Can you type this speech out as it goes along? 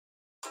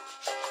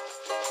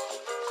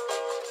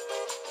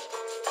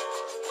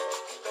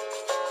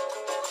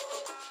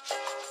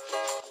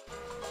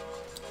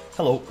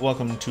Hello,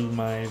 welcome to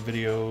my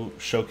video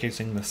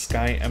showcasing the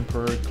Sky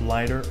Emperor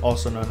glider,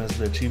 also known as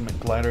the Achievement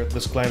Glider.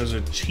 This glider is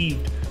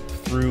achieved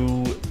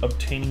through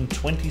obtaining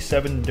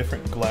 27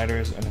 different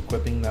gliders and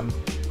equipping them,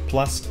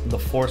 plus the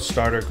 4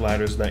 starter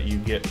gliders that you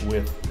get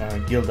with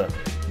Gilda.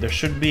 There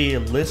should be a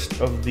list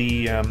of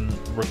the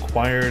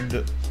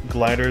required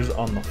gliders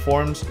on the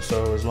forums,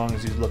 so as long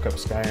as you look up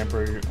Sky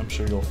Emperor, I'm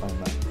sure you'll find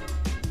that.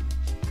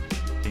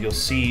 You'll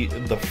see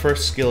the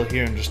first skill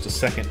here in just a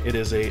second. It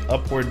is a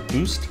upward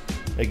boost.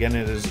 Again,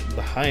 it is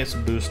the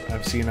highest boost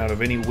I've seen out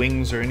of any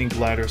wings or any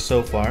glider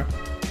so far.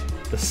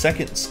 The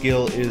second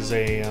skill is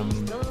a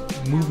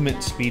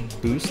movement speed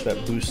boost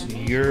that boosts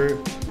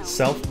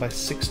yourself by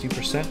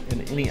 60%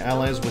 and any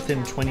allies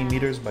within 20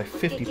 meters by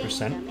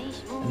 50%,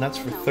 and that's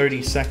for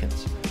 30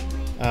 seconds.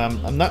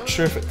 I'm not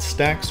sure if it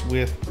stacks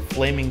with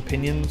flaming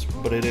pinions,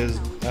 but it is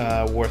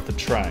worth a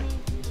try.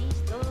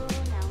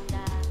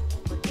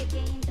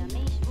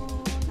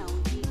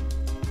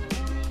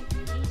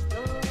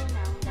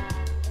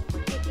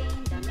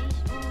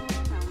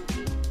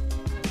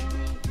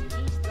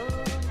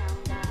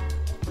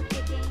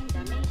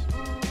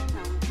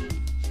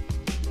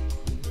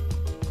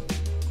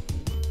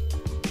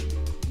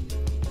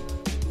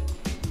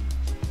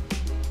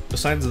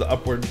 Besides the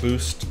upward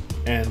boost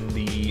and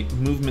the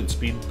movement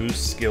speed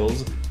boost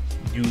skills,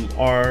 you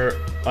are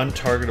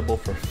untargetable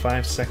for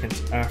 5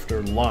 seconds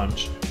after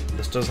launch.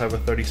 This does have a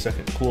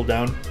 30-second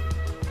cooldown.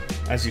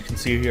 As you can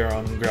see here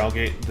on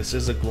Growlgate, this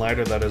is a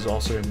glider that is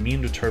also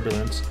immune to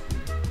turbulence.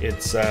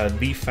 It's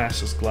the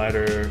fastest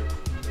glider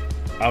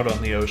out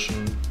on the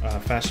ocean,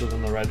 faster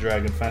than the Red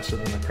Dragon, faster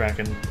than the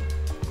Kraken,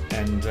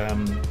 and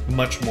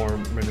much more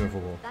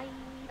maneuverable.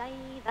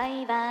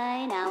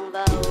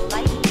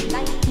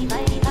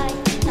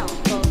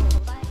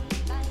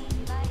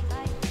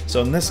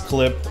 So in this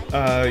clip,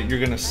 you're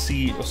gonna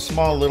see a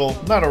small little,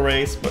 not a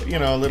race, but you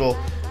know, a little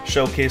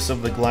showcase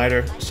of the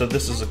glider. So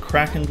this is a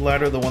Kraken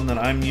glider, the one that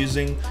I'm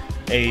using,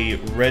 a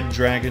Red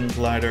Dragon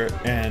glider,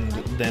 and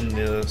then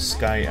the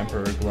Sky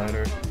Emperor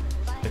glider.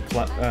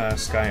 The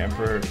Sky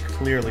Emperor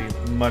clearly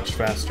much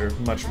faster,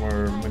 much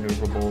more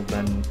maneuverable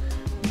than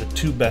the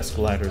 2 best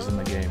gliders in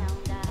the game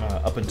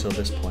up until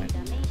this point.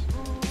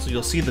 So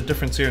you'll see the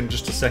difference here in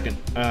just a second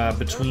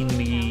between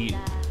the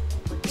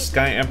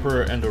Sky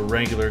Emperor and a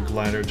regular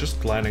glider just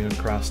gliding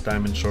across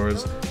Diamond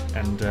Shores,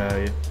 and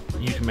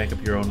you can make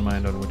up your own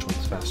mind on which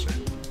one's faster.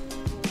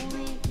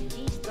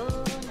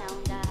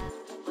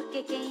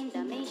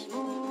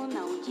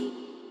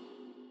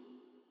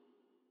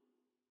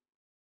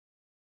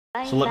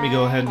 So let me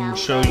go ahead and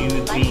show you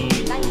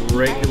the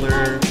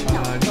regular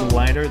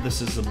glider.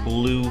 This is a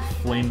blue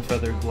flame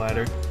feather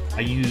glider.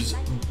 I use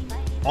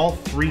all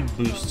 3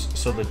 boosts,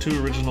 so the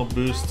 2 original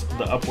boosts,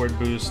 the upward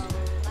boost,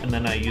 and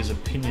then I use a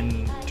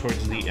pinion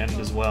towards the end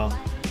as well,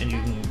 and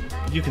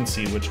you can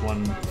see which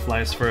one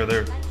flies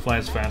further,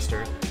 flies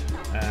faster.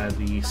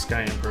 The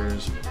Sky Emperor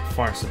is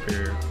far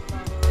superior.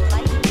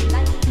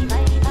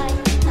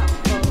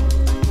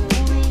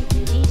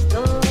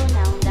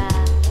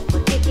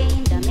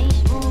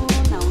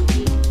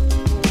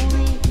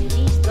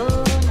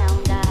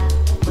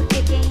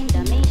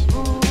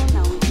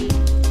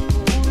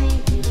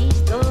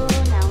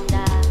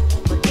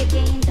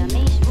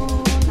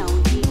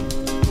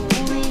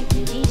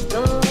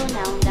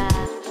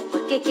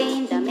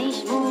 Game